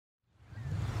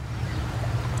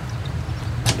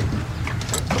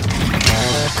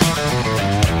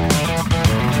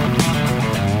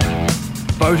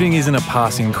Boating isn't a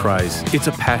passing craze. It's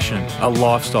a passion, a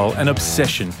lifestyle, an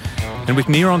obsession. And with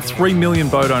near on 3 million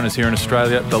boat owners here in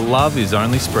Australia, the love is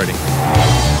only spreading.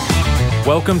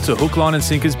 Welcome to Hook, Line and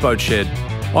Sinker's Boat Shed.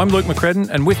 I'm Luke McCredden,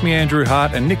 and with me Andrew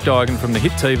Hart and Nick Dygan from the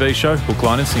hit TV show Hook,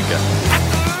 Line and Sinker.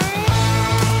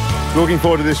 Looking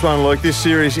forward to this one, Luke. This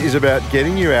series is about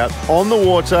getting you out on the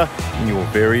water in your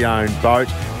very own boat.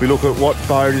 We look at what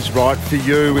boat is right for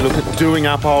you. We look at doing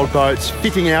up old boats,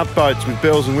 fitting out boats with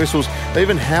bells and whistles,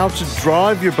 even how to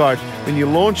drive your boat when you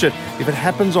launch it. If it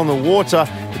happens on the water,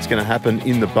 it's going to happen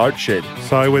in the boat shed.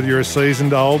 So whether you're a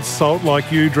seasoned old salt like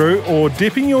you, Drew, or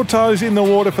dipping your toes in the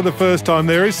water for the first time,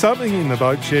 there is something in the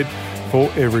boat shed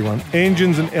for everyone.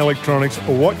 Engines and electronics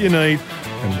are what you need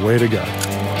and where to go.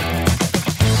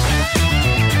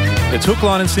 It's Hook,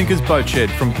 Line and Sinker's Boat Shed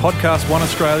from Podcast One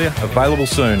Australia, available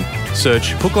soon.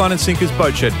 Search Hook, Line and Sinker's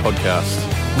Boat Shed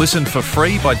podcast. Listen for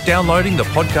free by downloading the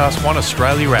Podcast One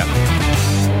Australia app.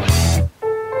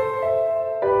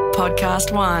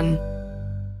 Podcast One.